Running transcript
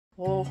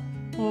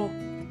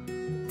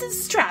This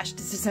is trashed.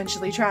 It's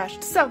essentially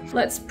trashed. So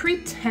let's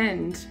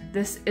pretend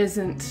this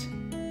isn't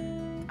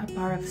a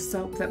bar of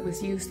soap that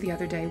was used the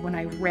other day when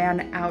I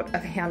ran out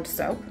of hand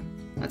soap.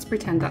 Let's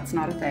pretend that's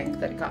not a thing,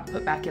 that it got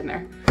put back in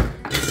there.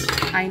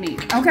 I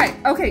need,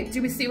 okay,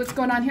 do we see what's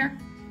going on here?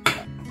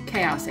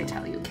 Chaos, I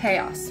tell you,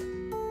 chaos.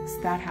 Does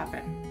that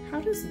happen?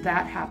 How does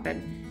that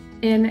happen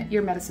in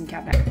your medicine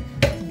cabinet?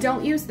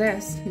 Don't use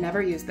this,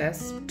 never use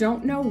this.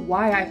 Don't know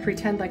why I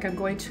pretend like I'm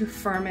going to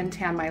firm and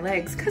tan my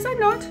legs, because I'm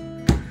not.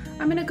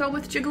 I'm gonna go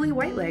with jiggly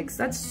white legs.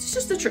 That's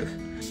just the truth.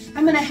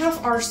 I'm gonna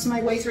half arse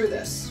my way through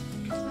this.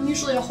 I'm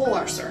usually a whole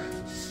arser,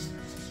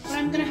 but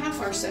I'm gonna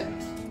half arse it.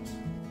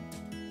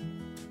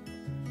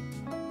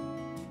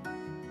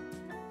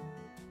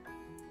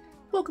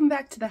 Welcome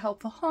back to The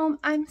Helpful Home.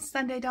 I'm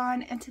Sunday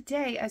Dawn, and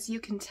today, as you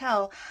can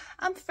tell,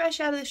 I'm fresh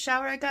out of the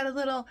shower. I got a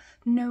little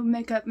no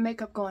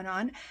makeup going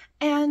on,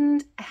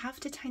 and I have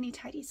to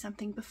tidy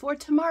something before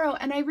tomorrow,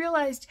 and I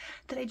realized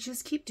that I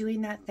just keep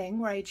doing that thing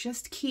where I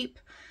just keep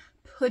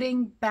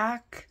putting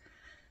back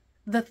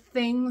the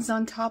things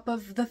on top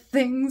of the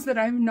things that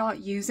I'm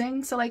not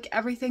using. So like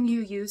everything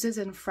you use is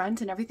in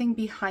front and everything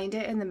behind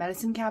it in the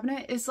medicine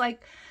cabinet is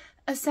like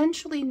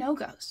essentially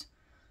no-goes.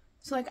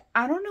 So like,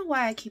 I don't know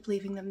why I keep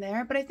leaving them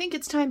there, but I think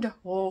it's time to,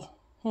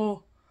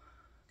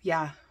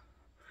 yeah,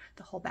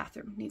 the whole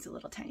bathroom needs a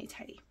little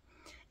tidy.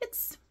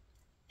 It's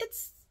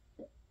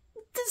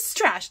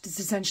trashed.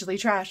 It's essentially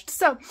trashed.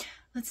 So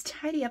let's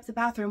tidy up the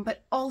bathroom,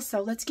 but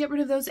also let's get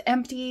rid of those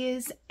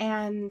empties.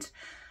 And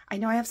I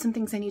know I have some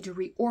things I need to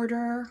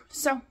reorder.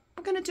 So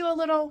we're going to do a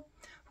little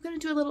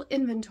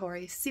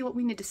inventory, see what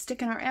we need to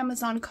stick in our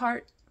Amazon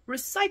cart,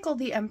 recycle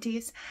the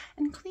empties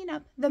and clean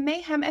up the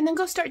mayhem, and then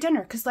go start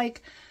dinner. Cause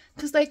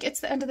it's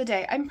the end of the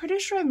day. I'm pretty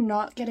sure I'm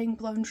not getting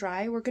blown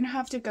dry. We're going to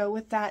have to go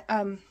with that,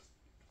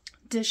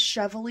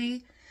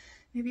 dishevelly.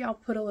 Maybe I'll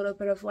put a little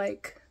bit of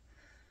like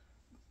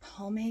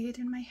pomade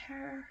in my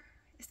hair.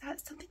 Is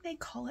that something they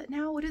call it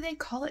now? What do they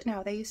call it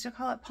now? They used to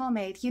call it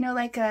pomade. You know,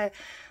 like a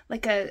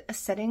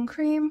setting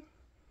cream.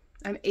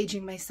 I'm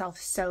aging myself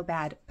so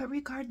bad. But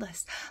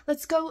regardless,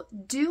 let's go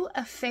do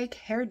a fake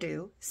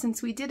hairdo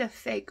since we did a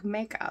fake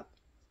makeup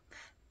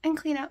and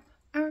clean up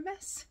our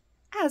mess.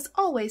 As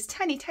always,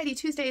 Tiny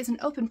Tuesday is an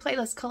open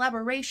playlist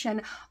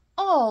collaboration.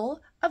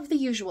 All of the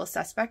usual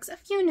suspects, a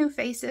few new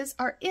faces,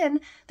 are in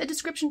the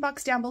description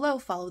box down below.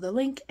 Follow the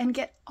link and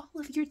get all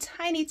of your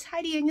tiny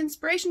tidying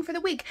inspiration for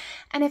the week.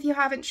 And if you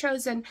haven't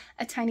chosen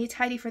a tiny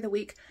tidy for the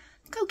week,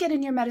 go get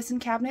in your medicine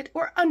cabinet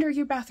or under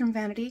your bathroom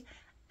vanity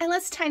and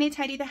let's tiny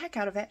tidy the heck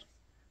out of it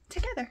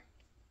together.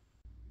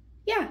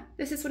 Yeah,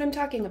 this is what I'm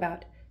talking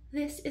about.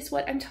 This is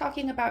what I'm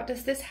talking about.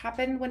 Does this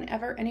happen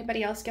whenever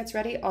anybody else gets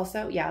ready?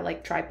 Also, yeah,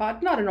 like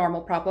tripod, not a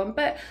normal problem,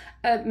 but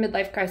a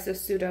midlife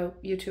crisis pseudo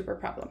YouTuber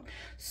problem.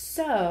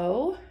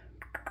 So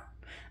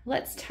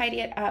let's tidy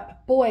it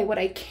up. Boy, what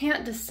I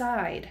can't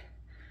decide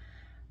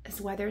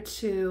is whether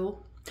to,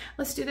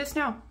 let's do this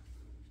now.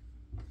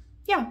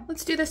 Yeah,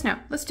 let's do this now.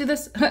 Let's do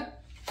this.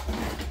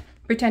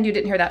 Pretend you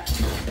didn't hear that.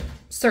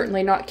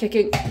 Certainly not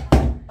kicking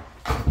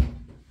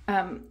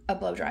a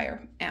blow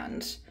dryer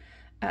and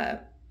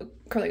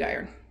curling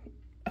iron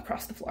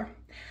across the floor.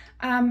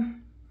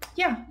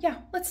 Yeah,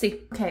 let's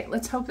see. Okay,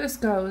 let's hope this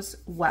goes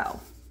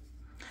well.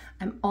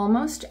 I'm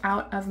almost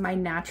out of my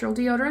natural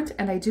deodorant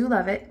and I do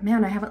love it.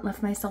 Man, I haven't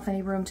left myself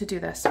any room to do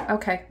this.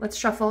 Okay, let's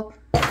shuffle.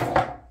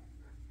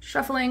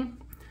 Shuffling.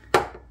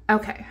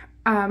 Okay,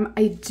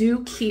 I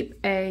do keep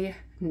a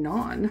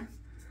non-natural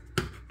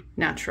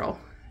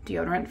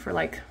deodorant for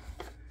like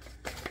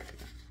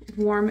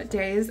warm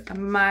days.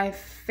 My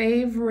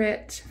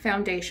favorite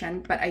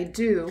foundation, but I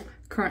do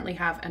currently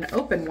have an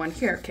open one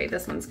here. Okay,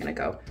 this one's gonna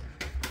go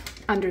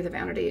under the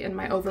vanity in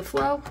my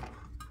overflow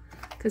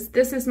because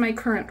this is my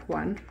current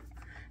one.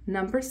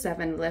 Number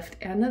 7 Lift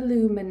and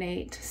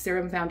Illuminate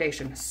Serum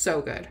Foundation.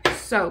 So good,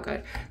 so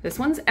good. This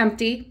one's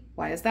empty.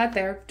 Why is that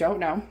there? Don't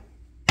know.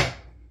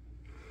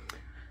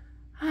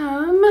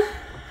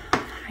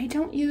 I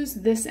don't use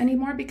this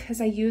anymore because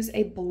I use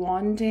a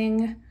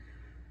blonding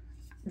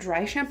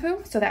dry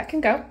shampoo, so that can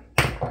go.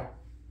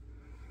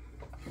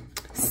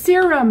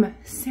 Serum,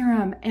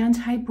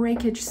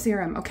 anti-breakage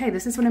serum. Okay,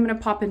 this is what I'm gonna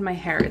pop in my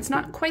hair. It's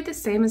not quite the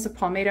same as the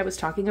pomade I was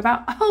talking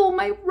about. Oh,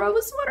 my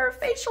rose water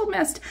facial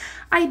mist.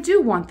 I do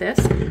want this.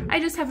 I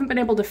just haven't been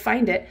able to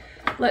find it.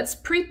 Let's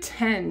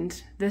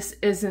pretend this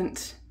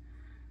isn't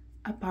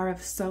a bar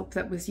of soap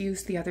that was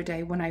used the other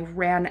day when I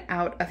ran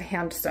out of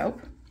hand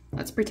soap.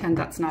 Let's pretend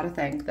that's not a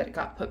thing, that it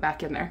got put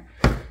back in there.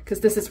 Because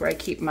this is where I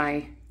keep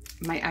my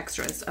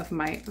extras of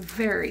my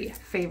very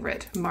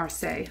favorite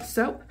Marseille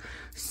soap.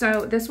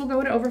 So this will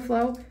go in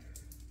overflow.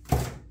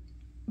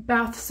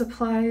 Bath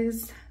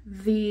supplies,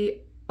 the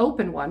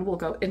open one will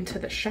go into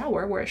the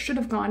shower where it should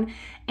have gone,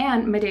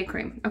 and my day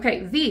cream.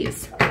 Okay,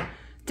 these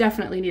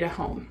definitely need a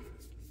home.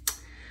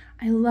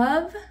 I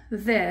love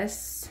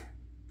this.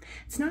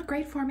 It's not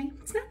great for me.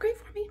 It's not great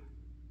for me.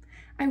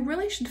 I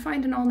really should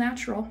find an all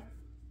natural.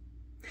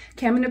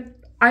 Okay,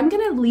 I'm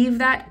gonna leave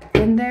that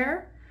in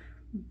there,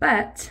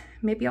 but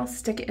maybe I'll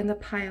stick it in the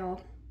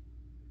pile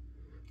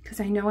because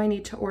I know I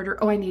need to order,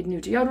 oh, I need new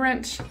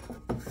deodorant.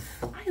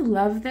 I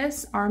love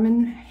this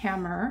Arm &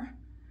 Hammer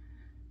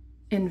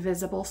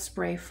invisible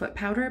spray foot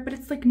powder, but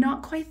it's like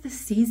not quite the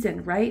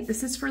season, right?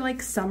 This is for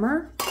like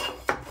summer.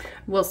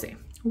 We'll see.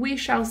 We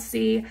shall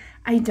see.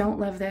 I don't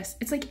love this.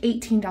 It's like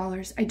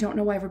 $18. I don't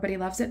know why everybody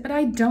loves it, but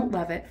I don't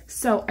love it.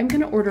 So I'm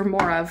gonna order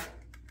more of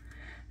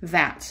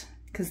that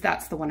because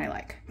that's the one I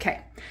like.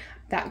 Okay,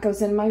 that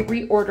goes in my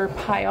reorder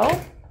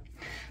pile.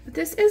 But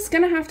this is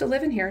gonna have to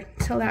live in here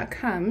till that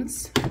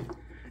comes.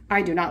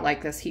 I do not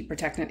like this heat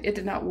protectant. It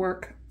did not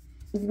work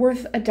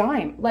worth a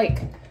dime.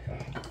 Like,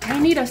 I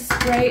need a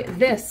spray.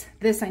 This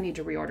I need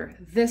to reorder.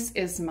 This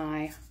is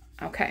my,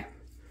 okay.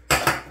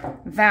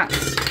 That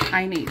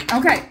I need.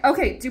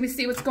 Okay, do we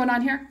see what's going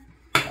on here?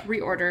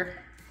 Reorder.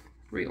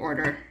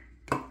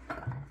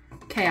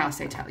 Chaos,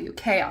 I tell you,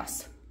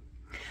 chaos.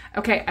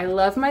 Okay, I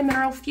love my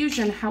Mineral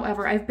Fusion.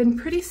 However, I've been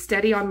pretty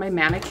steady on my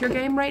manicure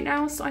game right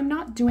now, so I'm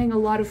not doing a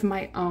lot of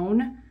my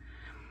own.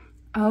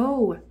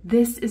 Oh,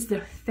 this is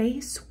the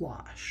face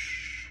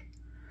wash.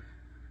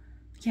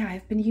 Yeah,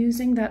 I've been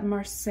using that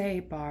Marseille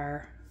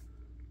bar.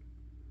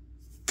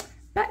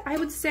 But I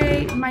would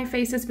say my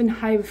face has been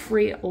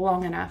hive-free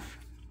long enough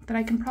that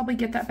I can probably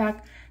get that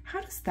back. How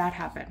does that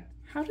happen?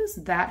 How does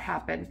that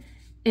happen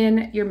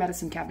in your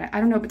medicine cabinet? I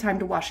don't know, but time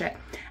to wash it.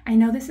 I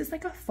know this is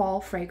like a fall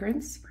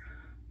fragrance.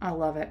 I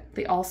love it.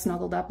 They all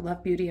snuggled up,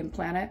 Love, Beauty, and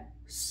Planet.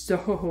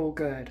 So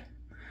good.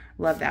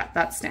 Love that.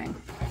 That's staying.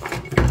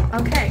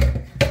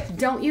 Okay,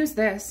 don't use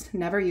this.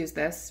 Never use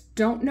this.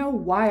 Don't know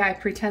why I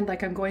pretend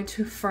like I'm going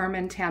to firm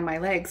and tan my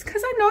legs,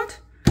 because I'm not.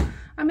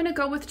 I'm gonna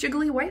go with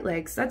jiggly white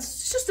legs.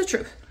 That's just the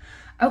truth.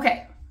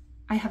 Okay,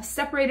 I have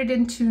separated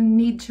into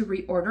need to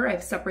reorder.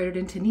 I've separated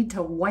into need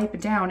to wipe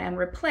down and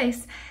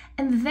replace,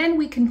 and then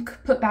we can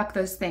put back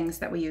those things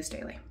that we use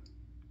daily.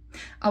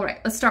 All right,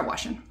 let's start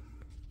washing.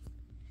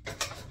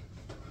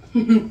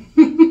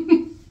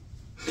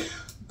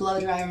 Blow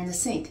dryer in the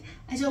sink.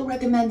 I don't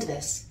recommend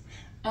this.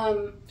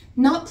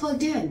 Not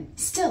plugged in.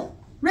 Still,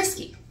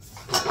 risky.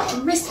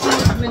 Risky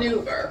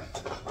maneuver.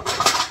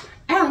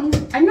 And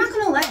I'm not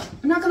gonna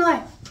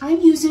lie. I'm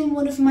using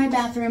one of my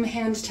bathroom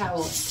hand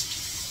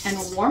towels and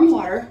warm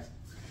water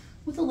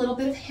with a little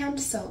bit of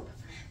hand soap.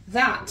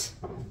 That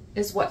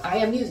is what I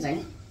am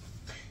using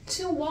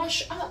to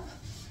wash up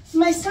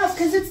my stuff,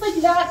 because it's like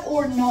that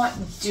or not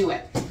do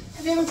it.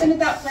 Have you ever been at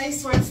that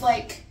place where it's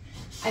like,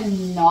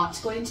 I'm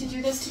not going to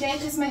do this today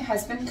because my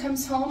husband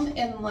comes home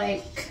in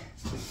like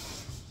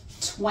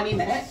 20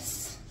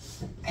 minutes.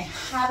 I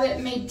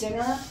haven't made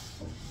dinner.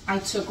 I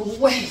took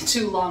way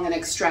too long and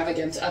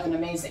extravagant of an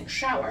amazing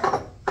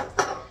shower.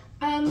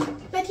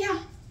 But yeah.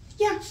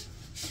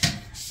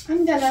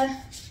 I'm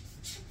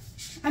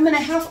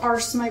gonna half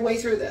arse my way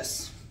through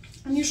this.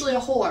 I'm usually a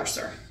whole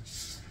arser,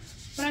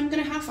 but I'm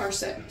gonna half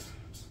arse it.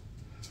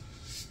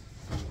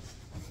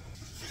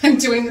 I'm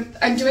doing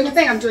a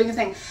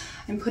thing.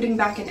 I'm putting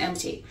back an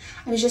empty.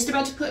 I was just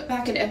about to put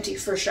back an empty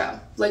for show,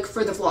 like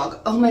for the vlog.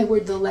 Oh my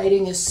word, the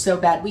lighting is so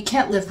bad. We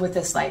can't live with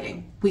this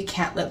lighting.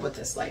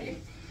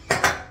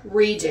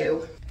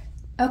 Redo.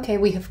 Okay,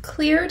 we have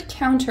cleared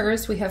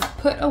counters. We have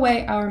put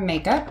away our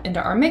makeup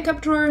into our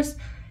makeup drawers.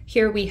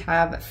 Here we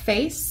have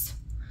face.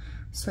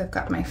 So I've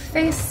got my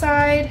face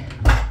side.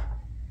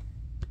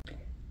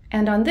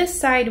 And on this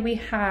side we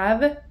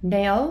have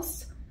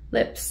nails,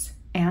 lips,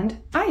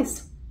 and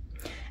eyes.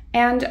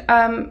 And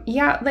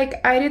yeah,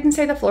 like I didn't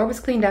say the floor was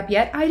cleaned up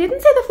yet.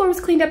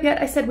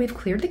 I said we've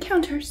cleared the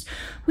counters.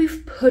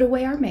 We've put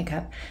away our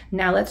makeup.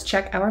 Now let's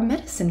check our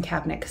medicine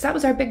cabinet, because that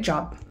was our big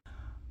job.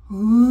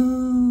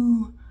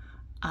 Ooh,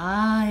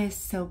 it's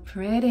so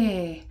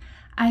pretty.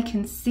 I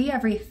can see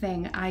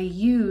everything. I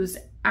use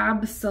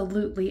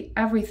absolutely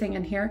everything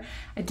in here.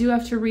 I do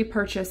have to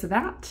repurchase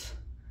that.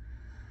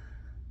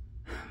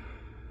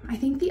 I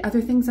think the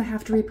other things I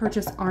have to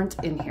repurchase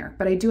aren't in here,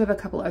 but I do have a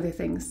couple other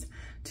things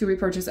to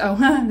repurchase. Oh,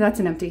 that's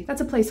an empty.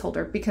 That's a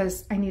placeholder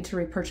because I need to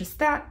repurchase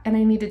that and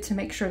I needed to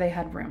make sure they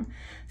had room.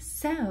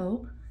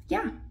 So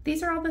yeah,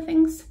 these are all the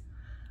things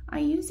I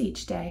use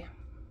each day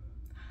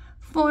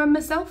for my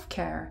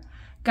self-care.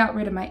 Got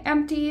rid of my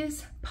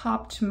empties,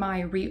 popped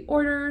my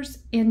reorders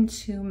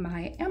into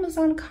my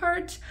Amazon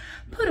cart,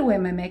 put away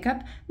my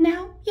makeup.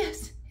 Now,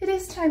 yes, it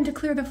is time to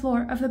clear the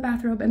floor of the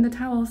bathrobe and the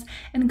towels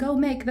and go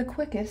make the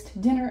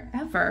quickest dinner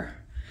ever.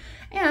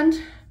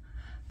 And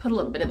put a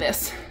little bit of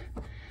this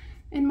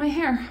in my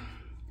hair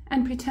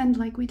and pretend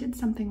like we did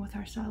something with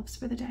ourselves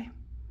for the day.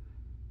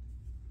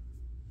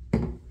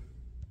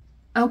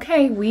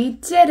 Okay, we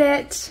did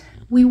it.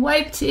 We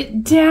wiped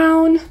it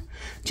down.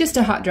 Just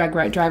a hot dry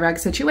rag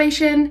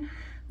situation.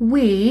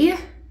 We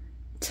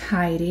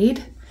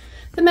tidied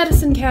the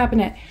medicine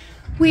cabinet.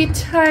 We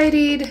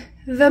tidied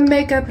the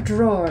makeup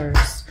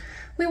drawers.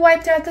 We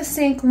wiped out the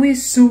sink. We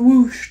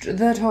swooshed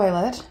the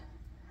toilet.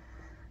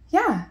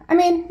 Yeah, I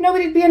mean,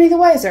 nobody'd be any the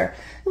wiser.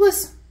 It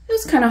was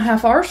kind of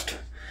half-arsed.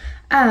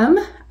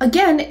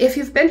 Again, if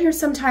you've been here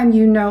sometime,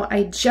 you know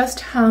I just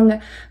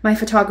hung my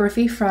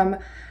photography from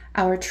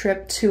our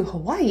trip to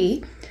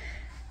Hawaii.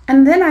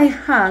 And then I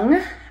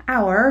hung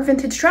our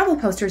vintage travel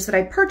posters that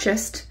I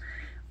purchased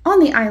on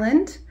the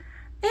island,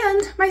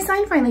 and my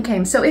sign finally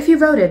came. So if you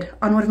voted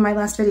on one of my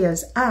last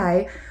videos,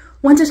 I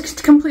went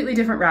a completely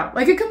different route,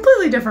 like a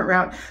completely different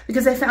route,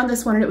 because I found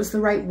this one and it was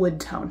the right wood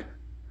tone.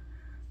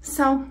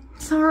 So,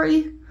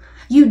 sorry.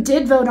 You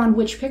did vote on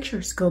which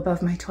pictures go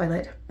above my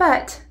toilet,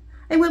 but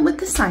I went with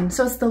the sign.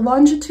 So it's the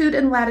longitude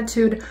and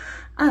latitude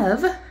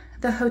of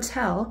the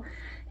hotel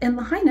in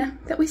Lahaina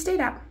that we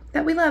stayed at,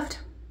 that we loved.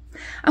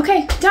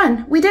 Okay,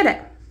 done. We did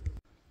it.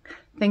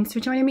 Thanks for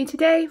joining me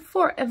today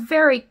for a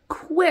very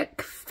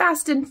quick,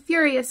 fast and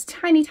furious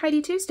Tiny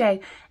Tidy Tuesday.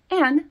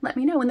 And let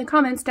me know in the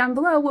comments down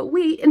below what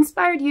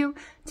inspired you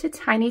to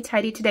Tiny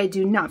Tidy today.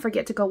 Do not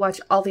forget to go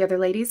watch all the other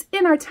ladies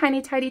in our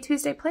Tiny Tidy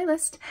Tuesday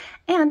playlist.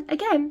 And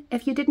again,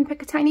 if you didn't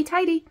pick a Tiny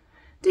Tidy,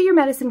 do your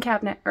medicine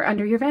cabinet or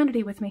under your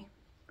vanity with me.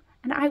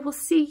 And I will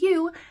see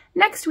you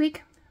next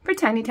week for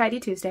Tiny Tidy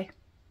Tuesday.